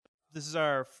This is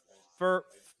our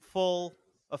full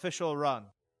official run.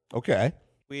 Okay.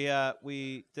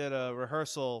 We did a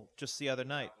rehearsal just the other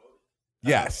night.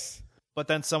 Yes. But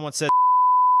then someone said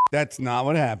That's not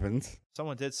what happens.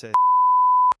 someone did say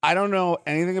I don't know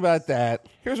anything about that.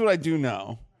 Here's what I do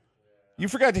know. You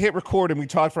forgot to hit record and we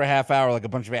talked for a half hour like a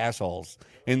bunch of assholes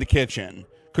in the kitchen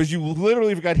because you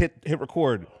literally forgot to hit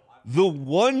record. The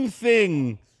one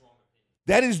thing,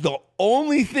 that is the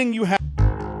only thing you have.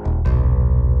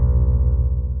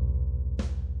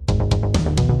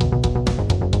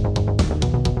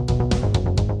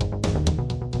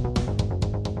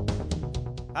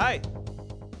 Hi.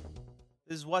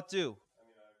 This is What Do,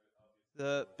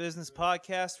 the business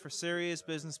podcast for serious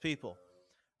business people.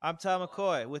 I'm Tom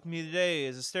McCoy. With me today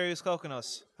is Asterios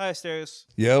Kokonos. Hi, Asterios.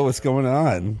 Yo, what's going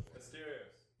on? Asterios.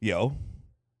 Yo.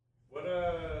 What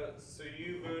so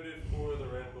you voted for the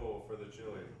Red Bull for the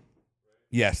chili, right?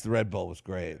 Yes, the Red Bull was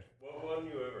great. What won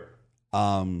you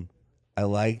over? I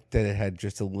liked that it had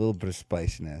just a little bit of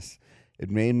spiciness. It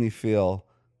made me feel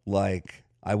like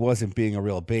I wasn't being a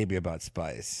real baby about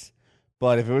spice.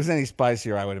 But if it was any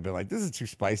spicier, I would have been like, this is too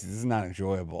spicy. This is not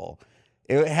enjoyable.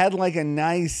 It had like a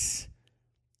nice,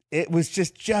 it was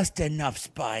just enough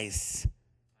spice.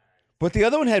 But the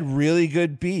other one had really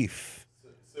good beef.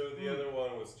 So the other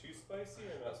one was too spicy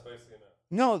or not spicy enough?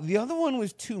 No, the other one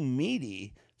was too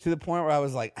meaty to the point where I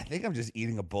was like, I think I'm just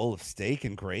eating a bowl of steak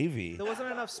and gravy. There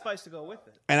wasn't enough spice to go with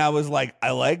it. And I was like,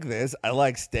 I like this. I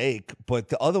like steak. But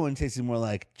the other one tasted more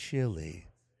like chili.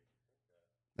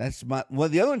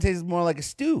 The other one tastes more like a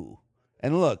stew.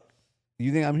 And look,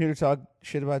 you think I'm here to talk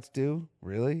shit about stew?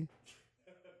 Really?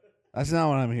 That's not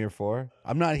what I'm here for.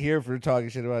 I'm not here for talking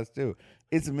shit about stew.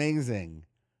 It's amazing.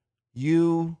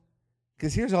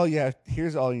 Because here's all you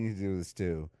need to do with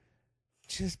stew.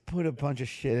 Just put a bunch of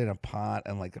shit in a pot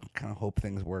and like kind of hope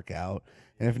things work out.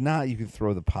 And if not, you can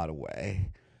throw the pot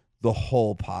away. The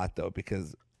whole pot though,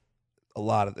 because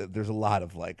there's a lot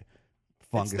of like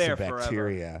fungus and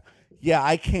bacteria. Forever. Yeah,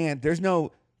 I can't. There's no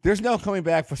coming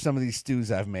back for some of these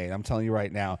stews I've made. I'm telling you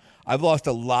right now. I've lost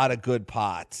a lot of good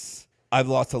pots. I've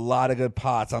lost a lot of good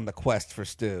pots on the quest for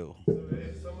stew. So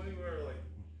if somebody were like,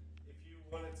 if you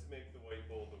wanted to make the White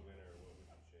Bull the winner, what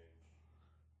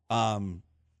would you change?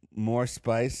 More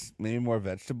spice, maybe more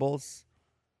vegetables.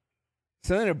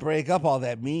 Something to break up all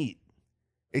that meat.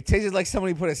 It tasted like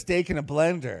somebody put a steak in a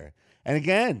blender. And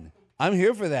again, I'm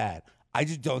here for that. I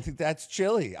just don't think that's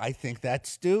chili. I think that's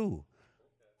stew.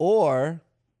 Or,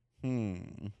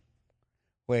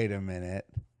 wait a minute.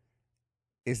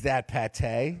 Is that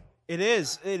pate? It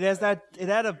is. It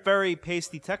had a very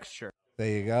pasty texture. There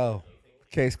you go.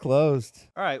 Case closed.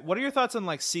 All right. What are your thoughts on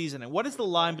like seasoning? What is the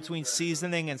line between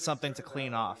seasoning and something to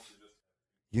clean off?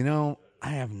 You know, I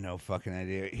have no fucking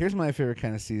idea. Here's my favorite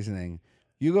kind of seasoning.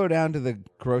 You go down to the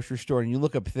grocery store and you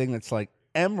look up a thing that's like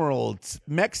Emerald's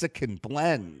Mexican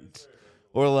blend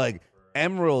or like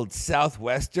Emerald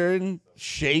Southwestern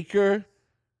Shaker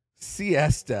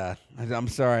Siesta. I'm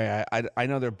sorry. I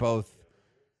know they're both.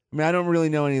 I mean, I don't really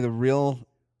know any of the real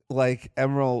like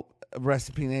Emerald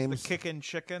recipe names. The Kickin'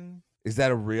 Chicken. Is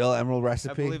that a real Emerald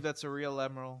recipe? I believe that's a real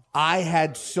Emerald. I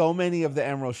had so many of the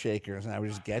Emerald shakers, and I would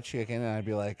just get chicken, and I'd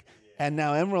be like, and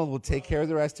now Emerald will take care of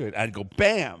the rest of it. I'd go,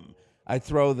 bam! I'd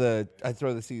throw the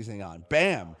seasoning on.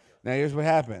 Bam! Now here's what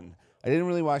happened. I didn't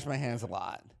really wash my hands a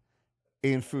lot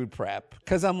in food prep,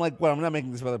 because I'm like, well, I'm not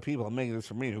making this for other people. I'm making this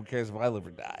for me. Who cares if I live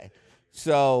or die?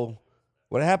 So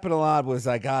what happened a lot was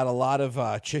I got a lot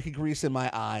of chicken grease in my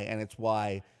eye, and it's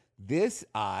why this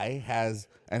eye has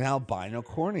an albino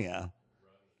cornea.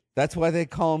 That's why they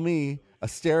call me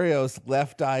Asterios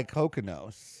Left Eye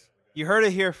Kokonos. You heard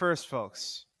it here first,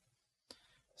 folks.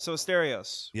 So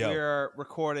Asterios, Yo. We are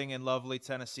recording in lovely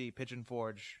Tennessee, Pigeon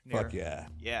Forge. Fuck yeah.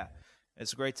 Yeah,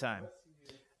 it's a great time.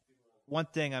 One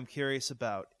thing I'm curious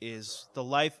about is the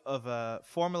life of a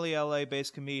formerly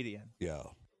LA-based comedian.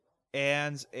 Yo.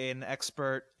 And an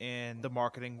expert in the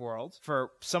marketing world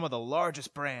for some of the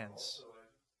largest brands.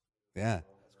 Yeah.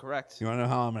 Correct. You want to know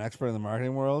how I'm an expert in the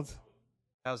marketing world?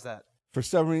 How's that? For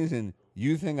some reason,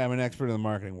 you think I'm an expert in the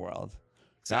marketing world.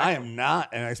 Exactly. I am not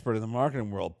an expert in the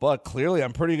marketing world, but clearly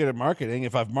I'm pretty good at marketing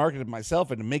if I've marketed myself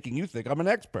into making you think I'm an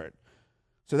expert.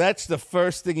 So that's the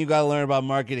first thing you got to learn about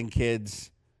marketing,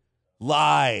 kids.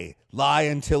 Lie. Lie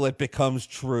until it becomes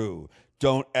true.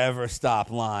 Don't ever stop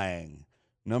lying.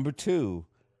 Number 2,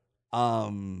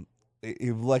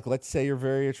 like let's say you're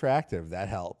very attractive. That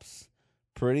helps.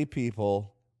 Pretty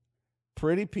people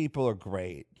are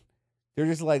great. They're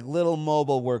just like little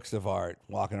mobile works of art,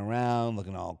 walking around,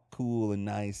 looking all cool and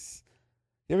nice.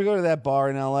 You ever go to that bar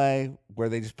in L.A. where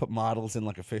they just put models in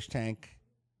like a fish tank?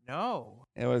 No.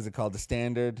 What is it called? The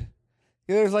Standard?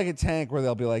 Yeah, there's like a tank where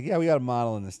they'll be like, yeah, we got a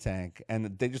model in this tank,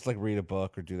 and they just like read a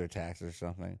book or do their taxes or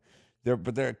something.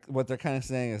 What they're kind of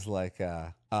saying is like,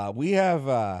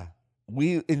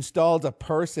 we installed a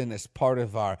person as part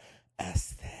of our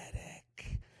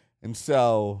aesthetic, and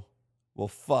so, well,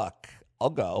 fuck, I'll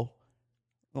go.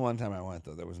 The one time I went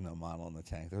though, there was no model in the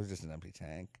tank. There was just an empty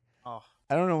tank. Oh.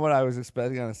 I don't know what I was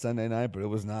expecting on a Sunday night, but it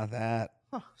was not that.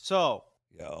 Huh. So,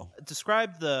 Yo,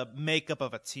 describe the makeup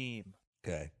of a team.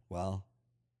 okay, well,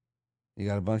 you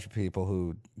got a bunch of people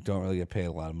who don't really get paid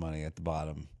a lot of money at the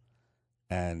bottom,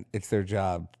 and it's their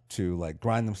job to like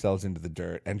grind themselves into the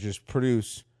dirt and just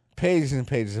produce pages and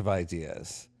pages of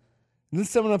ideas. And then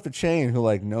someone up the chain who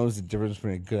like knows the difference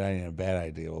between a good idea and a bad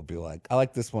idea will be like, I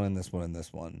like this one and this one and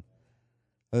this one.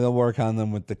 And they'll work on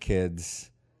them with the kids.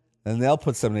 And they'll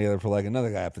put something together for like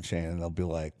another guy up the chain, and they'll be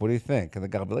like, what do you think? And the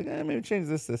guy will be like, maybe change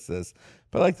this,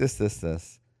 but I like this. And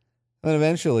then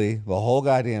eventually the whole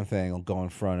goddamn thing will go in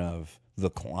front of the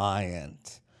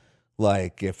client.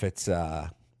 Like if it's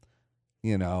a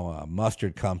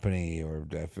mustard company or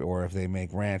if they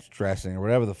make ranch dressing or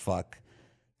whatever the fuck.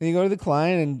 Then you go to the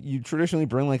client and you traditionally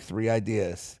bring like 3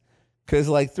 ideas. Because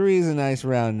like 3 is a nice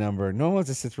round number. No one wants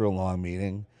to sit through a long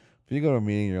meeting. But you go to a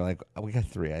meeting, you're like, we got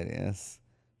 3 ideas.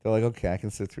 They're like, okay, I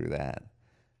can sit through that.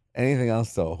 Anything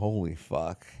else though, holy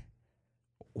fuck.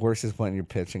 Worse is when you're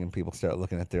pitching and people start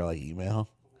looking at their like email.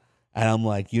 And I'm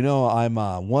like,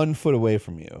 I'm 1 foot away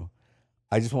from you.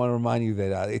 I just want to remind you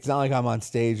that it's not like I'm on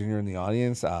stage and you're in the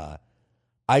audience.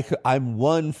 I'm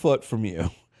 1 foot from you,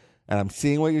 and I'm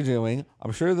seeing what you're doing.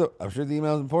 I'm sure the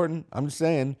email is important. I'm just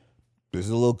saying this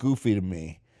is a little goofy to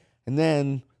me. And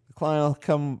then the client will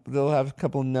come. They'll have a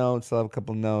couple of notes.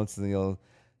 And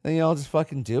then you'll just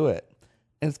fucking do it.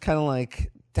 And it's kind of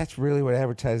like that's really what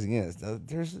advertising is.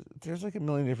 There's like a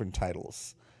million different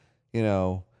titles,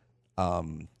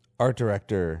 art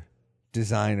director,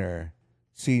 designer,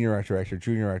 senior art director,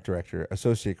 junior art director,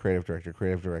 associate creative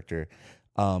director,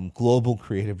 global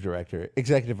creative director,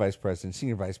 executive vice president,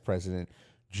 senior vice president,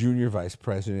 junior vice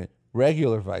president,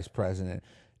 regular vice president.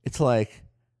 It's like,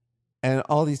 and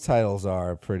all these titles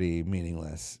are pretty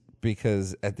meaningless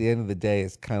because at the end of the day,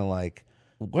 it's kind of like,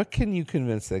 what can you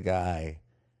convince the guy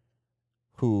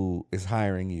who is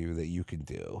hiring you that you can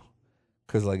do?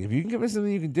 Because like, if you can convince them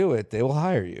that you can do it, they will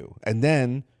hire you. And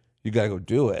then you got to go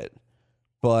do it.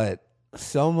 But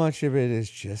so much of it is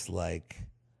just like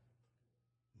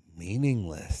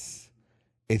meaningless.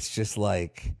 It's just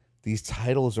like these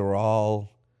titles are all.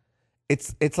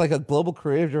 It's like a global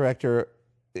creative director,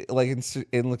 like in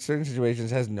certain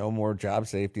situations, has no more job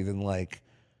safety than like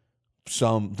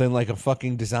a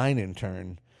fucking design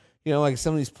intern. Like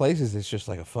some of these places, it's just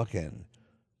like a fucking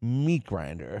meat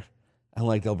grinder, and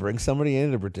like they'll bring somebody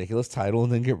in a ridiculous title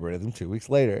and then get rid of them 2 weeks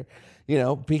later.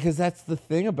 Because that's the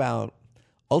thing about.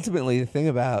 Ultimately, the thing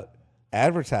about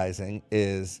advertising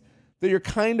is that you're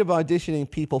kind of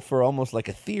auditioning people for almost like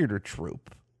a theater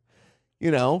troupe.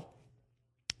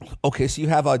 Okay, so you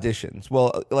have auditions.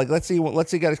 Well, like let's say you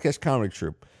got a sketch comedy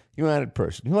troupe. You want a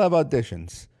person. You'll have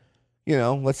auditions.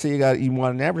 Let's say you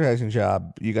want an advertising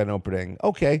job. You got an opening.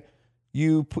 Okay,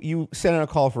 you send out a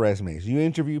call for resumes. You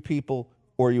interview people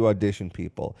or you audition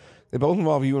people. They both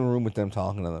involve you in a room with them,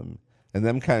 talking to them, and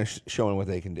them kind of showing what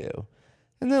they can do.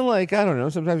 And then, like, I don't know,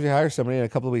 sometimes you hire somebody and a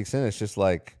couple of weeks in, it's just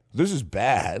like, this is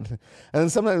bad. And then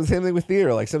sometimes the same thing with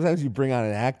theater. Like, sometimes you bring on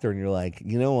an actor and you're like,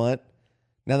 you know what?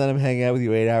 Now that I'm hanging out with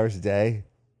you 8 hours a day,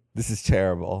 this is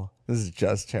terrible. This is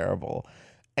just terrible.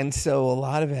 And so a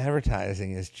lot of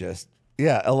advertising is just,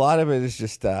 a lot of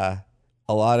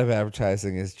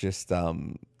advertising is just,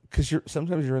 because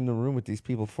sometimes you're in the room with these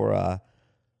people for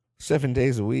 7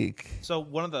 days a week. So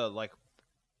one of the, like,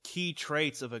 key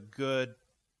traits of a good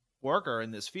worker in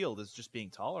this field is just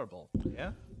being tolerable.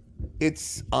 Yeah,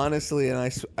 it's honestly,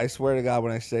 and I swear to God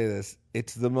when I say this,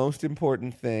 it's the most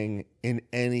important thing in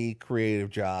any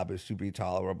creative job is to be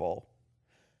tolerable.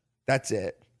 That's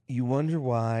it. You wonder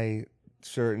why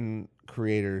certain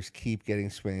creators keep getting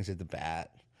swings at the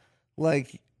bat.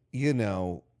 Like,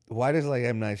 why does like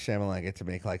M. Night Shyamalan get to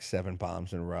make like 7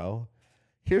 bombs in a row?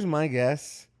 Here's my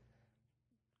guess.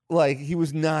 Like, he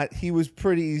was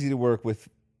pretty easy to work with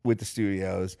the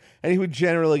studios, and he would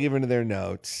generally give in to their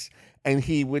notes, and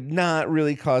he would not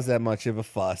really cause that much of a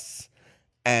fuss.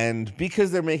 And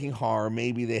because they're making horror,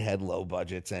 maybe they had low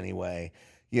budgets anyway.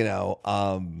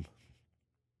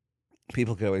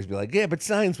 People could always be like, yeah, but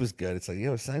Signs was good. It's like,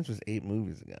 Signs was 8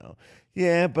 movies ago.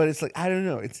 Yeah, but it's like, I don't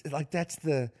know. It's like that's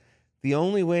the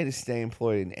only way to stay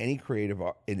employed in any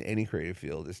creative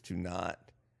field is to not,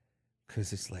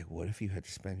 because it's like, what if you had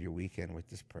to spend your weekend with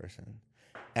this person?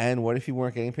 And what if you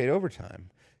weren't getting paid overtime?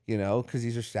 you know, because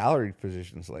these are salaried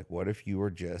positions. Like, what if you're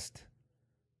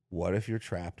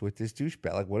trapped with this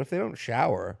douchebag? Like, what if they don't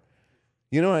shower?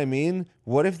 You know what I mean?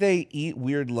 What if they eat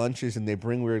weird lunches and they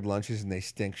bring weird lunches and they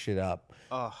stink shit up?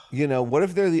 Oh, You know, what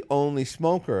if they're the only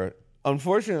smoker?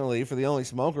 Unfortunately, for the only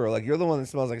smoker, like you're the one that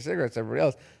smells like cigarettes, everybody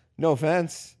else. No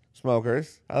offense,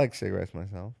 smokers. I like cigarettes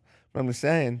myself. But I'm just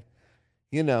saying,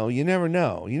 you know, you never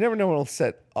know. You never know what'll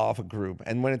set off a group.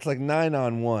 And when it's like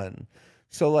 9-on-1.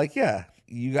 So, like, yeah,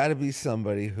 you got to be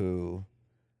somebody who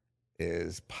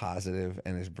is positive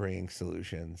and is bringing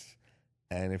solutions.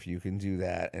 And if you can do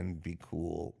that and be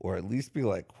cool, or at least be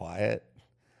like quiet,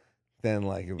 then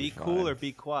like it'll be be cool fine. or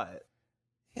be quiet.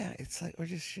 Yeah, it's like, or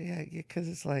just, yeah, because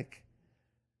it's like,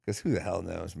 because who the hell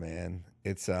knows, man?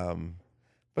 It's,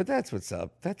 but that's what's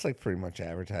up. That's like pretty much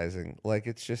advertising. Like,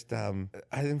 it's just, I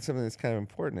think something that's kind of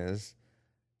important is,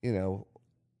 you know,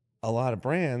 a lot of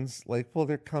brands, like, well,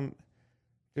 they're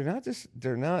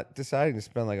not deciding to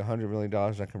spend like $100 million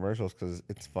on commercials because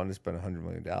it's fun to spend $100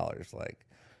 million. Like,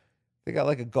 they got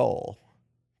like a goal.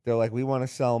 They're like, we want to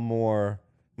sell more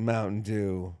Mountain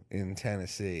Dew in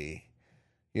Tennessee.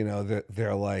 You know,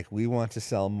 they're like, we want to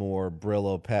sell more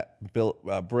Brillo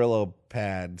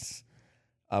pads.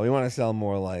 We want to sell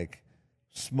more like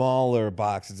smaller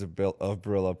boxes of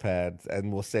Brillo pads,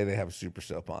 and we'll say they have super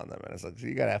soap on them. And it's like, so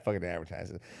you gotta have fucking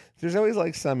advertising. There's always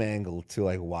like some angle to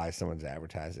like why someone's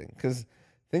advertising. Because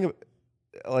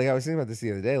like I was thinking about this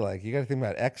the other day. Like, you got to think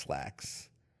about X-Lax.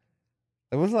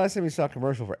 Like, when's the last time you saw a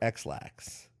commercial for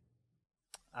X-Lax?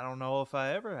 I don't know if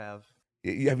I ever have.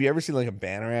 Have you ever seen like a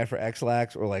banner ad for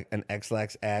X-Lax or like an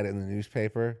X-Lax ad in the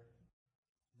newspaper?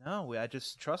 No, I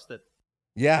just trust it.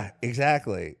 Yeah,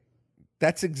 exactly.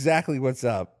 That's exactly what's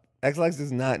up. X-Lax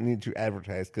does not need to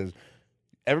advertise because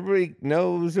everybody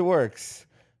knows it works.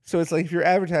 So it's like if you're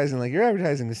advertising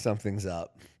because something's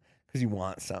up because you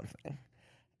want something.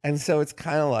 And so it's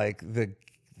kind of like the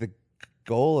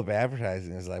goal of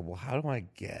advertising is like, well, how do I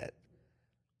get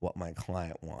what my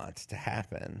client wants to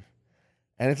happen?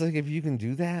 And it's like, if you can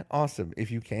do that, awesome.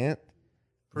 If you can't,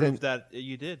 Prove that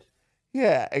you did.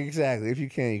 yeah, exactly. If you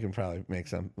can't, you can probably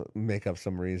make up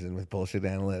some reason with bullshit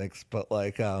analytics. But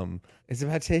like, it's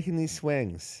about taking these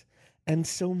swings, and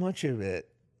so much of it,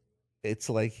 it's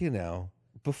like, you know,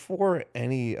 before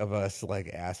any of us like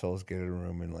assholes get in a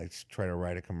room and like try to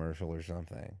write a commercial or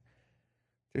something,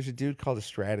 there's a dude called a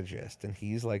strategist, and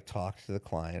he's like talked to the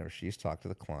client or she's talked to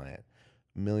the client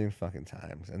a million fucking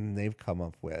times, and they've come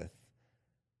up with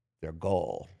their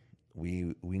goal.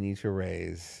 We need to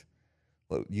raise,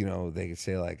 you know, they could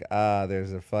say like,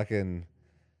 there's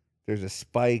a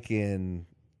spike in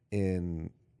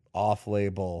off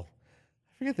label.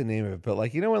 I forget the name of it, but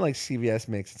like, you know, when like CVS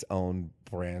makes its own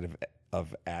brand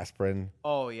of aspirin.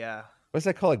 Oh yeah. What's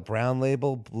that called? Like brown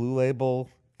label, blue label?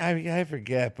 I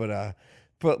forget, but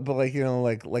like, you know,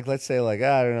 like let's say like,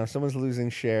 I don't know, someone's losing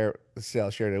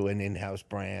sales share to an in-house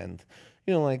brand.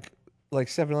 You know, like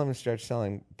 7-Eleven starts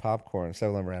selling popcorn,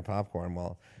 7-Eleven brand popcorn.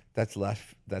 Well, that's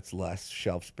less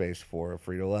shelf space for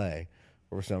Frito-Lay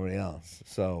or for somebody else.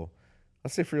 So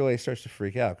let's say Frito-Lay starts to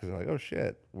freak out because they're like, oh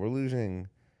shit, we're losing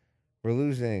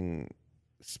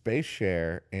space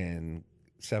share in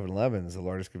 7-Eleven's, the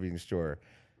largest convenience store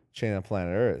chain on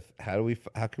planet Earth.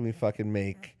 How can we fucking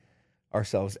make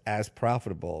ourselves as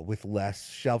profitable with less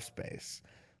shelf space?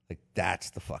 Like,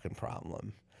 that's the fucking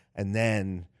problem. And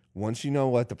then once you know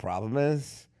what the problem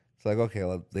is, it's like, okay,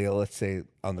 let's say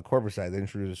on the corporate side, they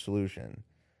introduce a solution.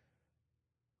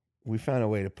 We found a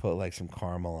way to put like some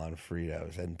caramel on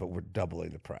Fritos, but we're doubling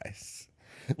the price.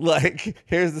 Like,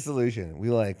 here's the solution.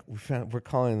 We're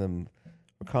calling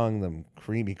them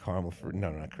creamy caramel.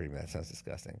 No, not creamy. That sounds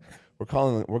disgusting. We're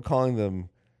calling them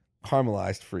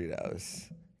caramelized Fritos.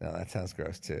 No, that sounds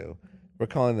gross too. We're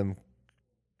calling them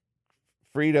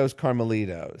Fritos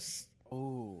Carmelitos.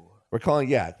 Ooh. We're calling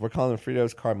them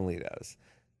Fritos Carmelitos,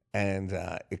 and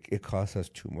it costs us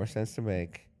 2 more cents to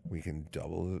make. We can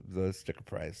double the sticker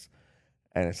price,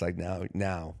 and it's like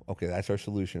now, okay, that's our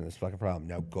solution to this fucking problem.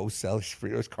 Now go sell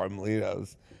Fritos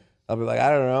Carmelitos. I'll be like, I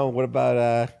don't know. What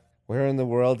about where in the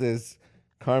world is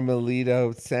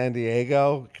Carmelito San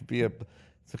Diego? It could be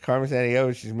it's a Carmen San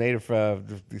Diego. She's made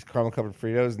of these caramel covered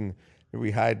Fritos, and maybe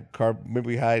we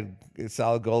hide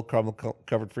solid gold caramel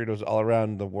covered Fritos all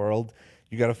around the world.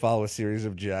 You got to follow a series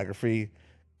of geography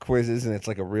quizzes, and it's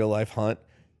like a real life hunt.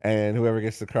 And whoever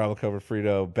gets the caramel covered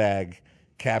Frito bag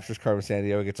captures Carmen San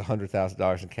Diego gets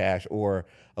 $100,000 in cash or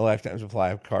a lifetime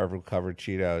supply of caramel covered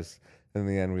Cheetos. In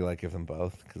the end, we like give them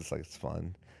both because it's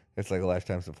fun. It's like a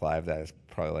lifetime supply of that is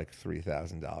probably like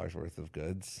 $3,000 worth of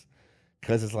goods.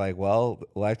 Because it's like, well,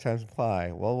 lifetime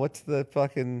supply. Well, what's the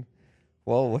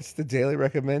Well, what's the daily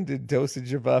recommended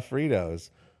dosage of Fritos?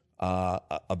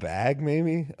 A bag,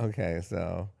 maybe? Okay,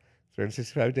 so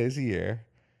 365 days a year.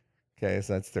 Okay,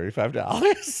 so that's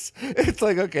 $35. It's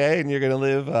like, okay, and you're gonna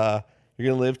live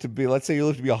to be, let's say you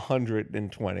live to be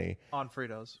 120 On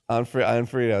Fritos. on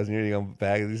Fritos, and you're gonna go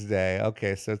bag these a day.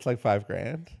 Okay, so it's like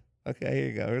 $5,000. Okay, here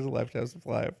you go. Here's a lifetime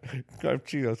supply of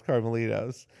Cheetos,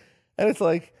 Carmelitos, and it's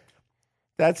like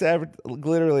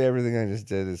literally everything I just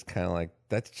did is kind of like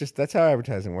that's how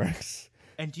advertising works.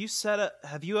 And do you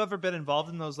have you ever been involved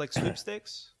in those like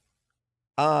sweepstakes?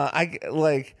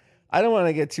 I don't want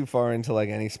to get too far into like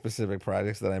any specific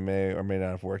projects that I may or may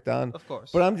not have worked on, Of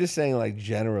course. but I'm just saying like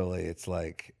generally it's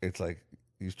like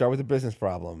you start with a business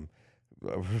problem.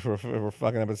 We're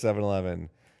fucking up at 7-Eleven.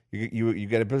 You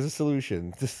get a business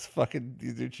solution. This fucking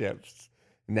these are chips.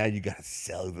 Now you gotta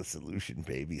sell the solution,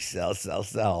 baby. Sell, sell,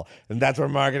 sell. And that's where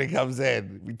marketing comes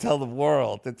in. We tell the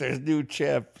world that there's new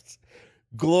chips,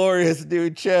 glorious new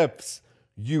chips.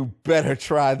 You better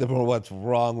try them or what's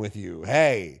wrong with you.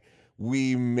 Hey,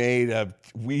 we made a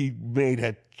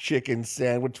chicken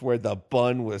sandwich where the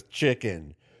bun was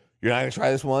chicken. You're not gonna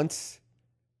try this once?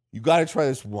 You gotta try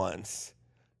this once.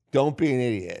 Don't be an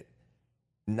idiot.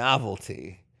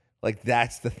 Novelty. Like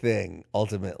that's the thing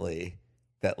ultimately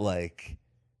that like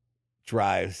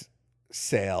drives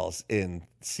sales in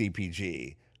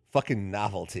CPG. Fucking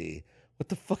novelty. What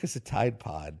the fuck is a Tide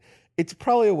Pod? It's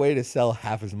probably a way to sell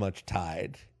half as much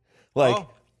Tide. Like, Oh.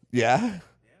 yeah?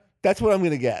 That's what I'm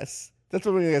going to guess. That's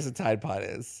what I'm going to guess a Tide Pod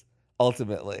is,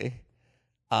 ultimately.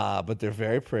 But they're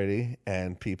very pretty,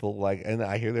 and people like, and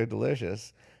I hear they're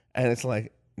delicious. And it's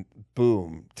like,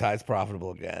 boom, Tide's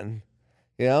profitable again.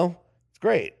 You know? It's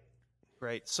great.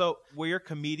 Great. So, were your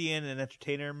comedian and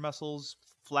entertainer muscles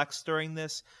flexed during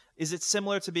this? Is it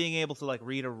similar to being able to like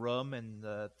read a room and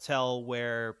tell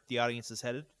where the audience is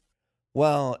headed?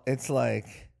 Well, it's like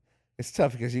it's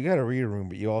tough because you got to read a room,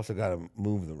 but you also got to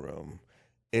move the room.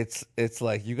 It's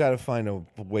like you got to find a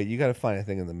way. You got to find a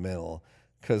thing in the middle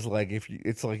because like if you,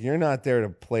 it's like you're not there to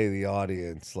play the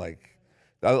audience. Like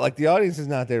the audience is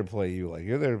not there to play you. Like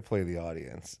you're there to play the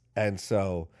audience, and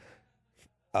so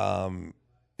um,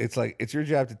 it's like it's your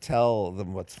job to tell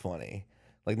them what's funny,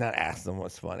 like not ask them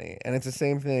what's funny. And it's the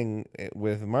same thing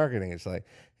with marketing. It's like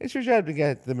it's your job to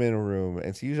get them in a room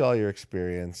and to use all your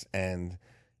experience and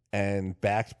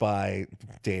backed by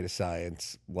data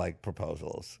science like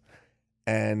proposals,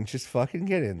 and just fucking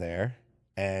get in there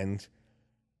and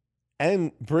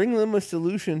bring them a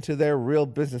solution to their real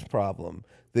business problem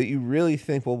that you really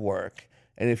think will work.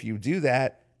 And if you do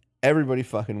that, everybody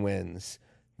fucking wins.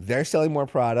 They're selling more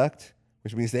product,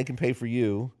 which means they can pay for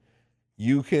you.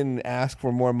 You can ask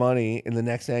for more money in the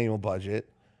next annual budget,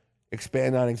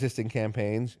 expand on existing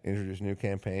campaigns, introduce new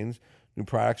campaigns. New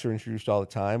products are introduced all the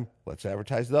time. Let's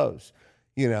advertise those.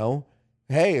 You know,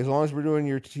 hey, as long as we're doing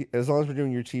your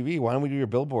TV, why don't we do your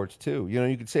billboards too? You know,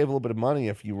 you could save a little bit of money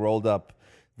if you rolled up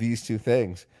these two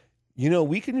things. You know,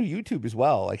 we can do YouTube as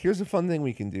well. Like, here's a fun thing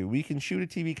we can do. We can shoot a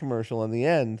TV commercial. In the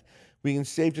end, we can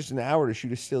save just an hour to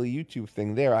shoot a silly YouTube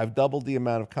thing there. I've doubled the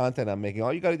amount of content I'm making.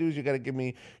 All you got to do is you got to give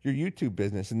me your YouTube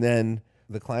business. And then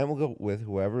the client will go with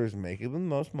whoever is making them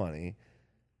the most money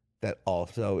that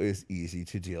also is easy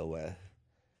to deal with.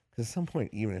 Because at some point,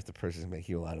 even if the person's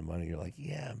making you a lot of money, you're like,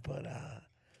 yeah, but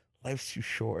life's too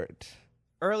short.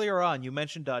 Earlier on, you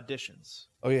mentioned auditions.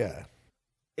 Oh, yeah.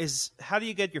 How do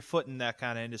you get your foot in that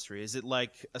kind of industry? Is it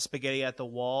like a spaghetti at the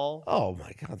wall? Oh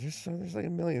my God, there's like a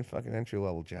million fucking entry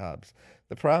level jobs.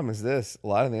 The problem is this: a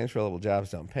lot of the entry level jobs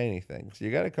don't pay anything. So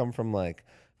you got to come from like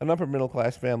an upper middle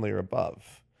class family or above,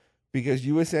 because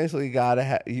you essentially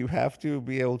you have to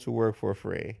be able to work for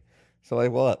free. So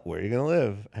like, well, where are you gonna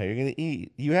live? How are you gonna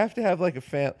eat? You have to have like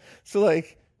a So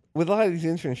like with a lot of these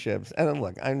internships, and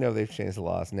look, I know they've changed the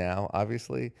laws now,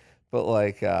 obviously, but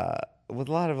like with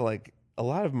a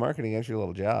lot of marketing entry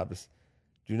level jobs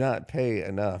do not pay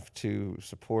enough to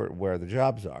support where the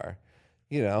jobs are.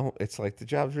 You know, it's like the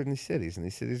jobs are in these cities, and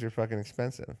these cities are fucking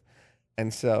expensive.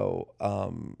 And so,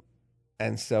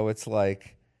 it's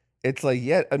like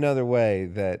yet another way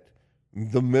that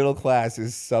the middle class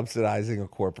is subsidizing a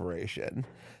corporation.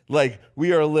 Like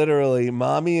we are literally,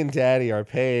 mommy and daddy are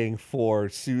paying for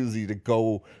Susie to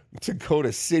go to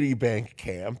Citibank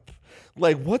camp.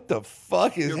 Like what the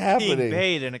fuck is You're happening? being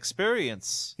paid an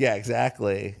experience. Yeah,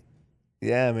 exactly.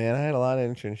 Yeah, man, I had a lot of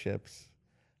internships.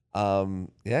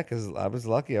 Yeah, because I was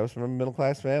lucky. I was from a middle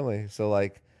class family, so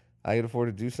like I could afford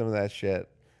to do some of that shit.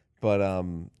 But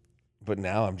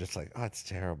now I'm just like, oh, it's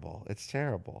terrible. It's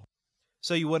terrible.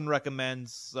 So you wouldn't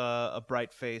recommend a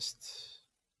bright-faced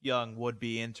young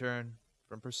would-be intern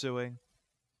from pursuing?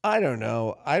 I don't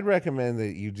know. I'd recommend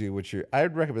that you do what you're.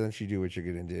 I'd recommend that you do what you're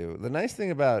going to do. The nice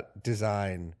thing about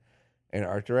design and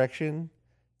art direction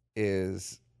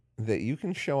is that you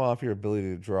can show off your ability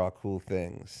to draw cool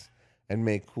things and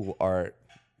make cool art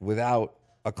without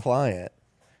a client.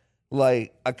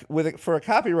 Like for a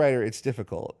copywriter, it's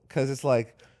difficult because it's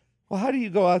like, well, how do you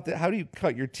go out there? How do you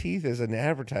cut your teeth as an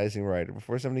advertising writer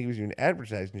before somebody gives you an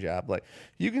advertising job? Like,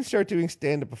 you can start doing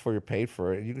stand up before you're paid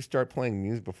for it. You can start playing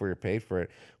music before you're paid for it.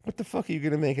 What the fuck are you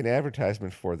going to make an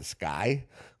advertisement for? The sky?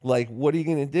 Like, what are you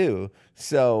going to do?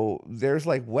 So there's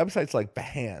like websites like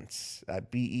Behance,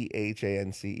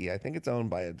 Behance. I think it's owned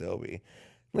by Adobe.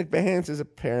 Like, Behance is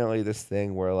apparently this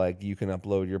thing where like you can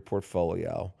upload your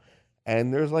portfolio.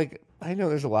 And there's like, I know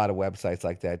there's a lot of websites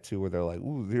like that too, where they're like,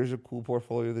 ooh, there's a cool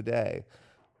portfolio of the day.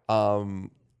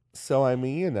 So I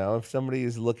mean, you know, if somebody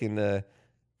is looking to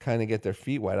kind of get their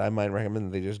feet wet, I might recommend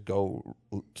that they just go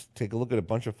take a look at a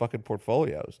bunch of fucking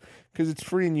portfolios because it's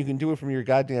free and you can do it from your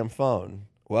goddamn phone.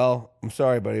 Well, I'm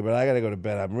sorry, buddy, but I got to go to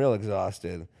bed. I'm real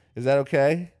exhausted. Is that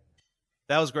okay?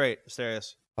 That was great,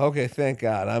 Asterios. Okay, thank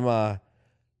God.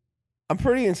 I'm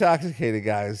pretty intoxicated,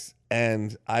 guys,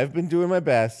 and I've been doing my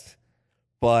best.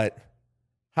 But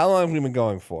how long have we been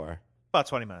going for? About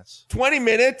 20 minutes. 20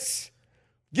 minutes?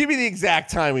 Give me the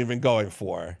exact time we've been going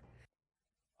for.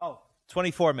 Oh,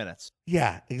 24 minutes.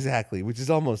 Yeah, exactly, which is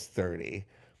almost 30.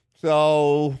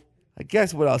 So I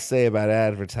guess what I'll say about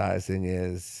advertising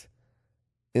is,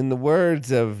 in the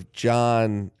words of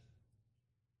John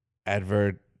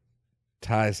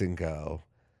Advertising Go,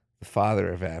 the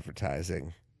father of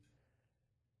advertising,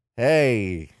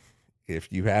 hey, if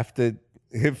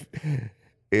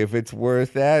it's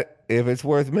worth that, if it's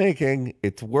worth making,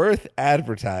 it's worth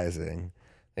advertising.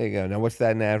 There you go. Now, what's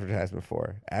that an advertisement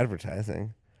for?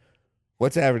 Advertising.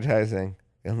 What's advertising?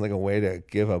 It's like a way to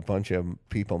give a bunch of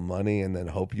people money and then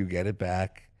hope you get it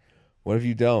back. What if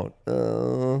you don't?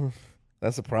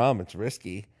 That's a problem. It's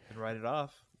risky. You can write it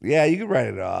off. Yeah, you can write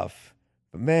it off.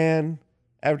 But man,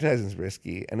 advertising's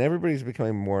risky, and everybody's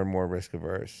becoming more and more risk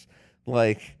averse.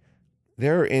 Like,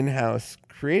 there are in-house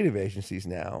creative agencies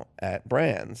now at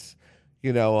brands.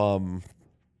 You know,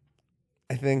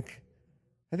 I think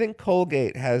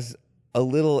Colgate has a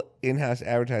little in-house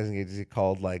advertising agency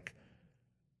called like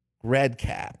Red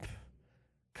Cap,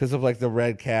 because of like the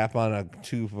red cap on a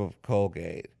tube of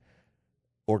Colgate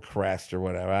or Crest or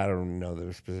whatever. I don't know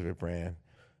the specific brand,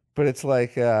 but it's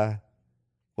like,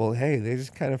 well, hey, they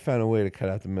just kind of found a way to cut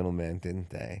out the middleman, didn't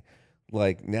they?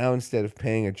 Like, now instead of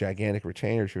paying a gigantic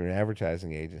retainer to an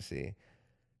advertising agency,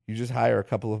 you just hire a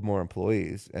couple of more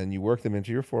employees and you work them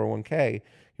into your 401k.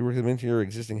 You work them into your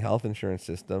existing health insurance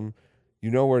system.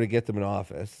 You know where to get them in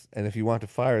office. And if you want to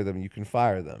fire them, you can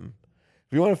fire them.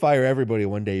 If you want to fire everybody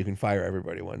one day, you can fire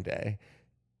everybody one day.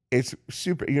 It's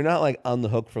super. You're not like on the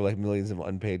hook for like millions of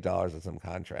unpaid dollars on some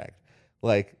contract.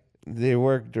 Like, they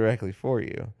work directly for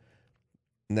you.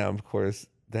 Now, of course,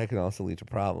 that can also lead to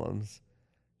problems.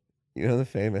 You know the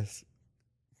famous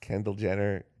Kendall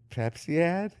Jenner Pepsi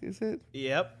ad, is it?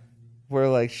 Yep. Where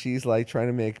like she's like trying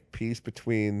to make peace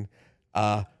between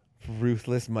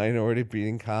ruthless minority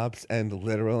beating cops and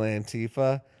literal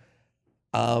Antifa.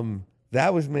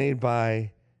 That was made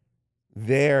by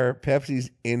their Pepsi's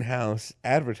in-house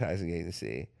advertising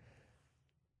agency.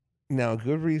 Now, a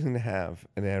good reason to have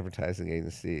an advertising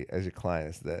agency as your client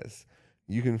is this: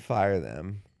 you can fire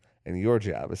them, and your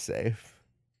job is safe.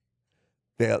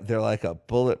 They're like a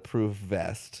bulletproof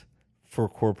vest for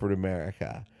corporate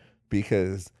America,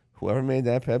 because whoever made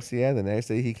that Pepsi ad, the next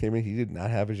day he came in, he did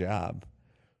not have a job.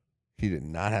 He did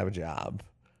not have a job.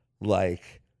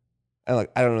 Like, and like,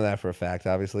 I don't know that for a fact,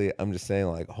 obviously. I'm just saying,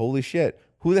 like, holy shit,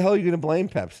 who the hell are you going to blame,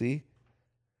 Pepsi?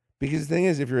 Because the thing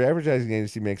is, if your advertising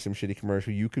agency makes some shitty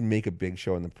commercial, you can make a big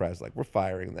show in the press. Like, we're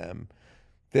firing them.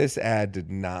 This ad did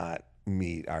not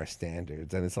meet our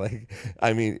standards. And it's like,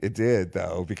 I mean, it did,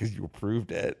 though, because you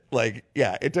approved it. Like,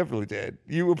 yeah, it definitely did.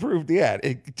 You approved the ad.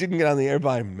 It didn't get on the air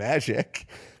by magic.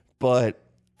 But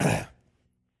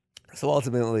so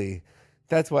ultimately,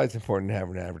 that's why it's important to have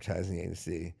an advertising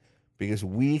agency, because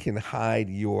we can hide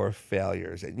your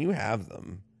failures, and you have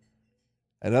them.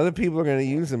 And other people are going to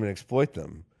use them and exploit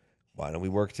them. Why don't we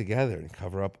work together and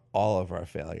cover up all of our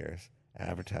failures?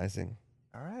 Advertising.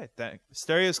 All right.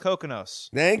 Stereos Kokonos.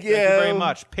 Thank you. Thank you very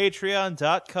much.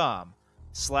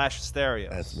 Patreon.com/Stereos.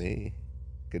 That's me.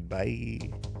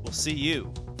 Goodbye. We'll see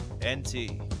you.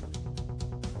 NT.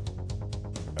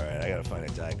 All right, I got to find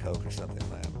a Diet Coke or something,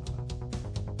 man.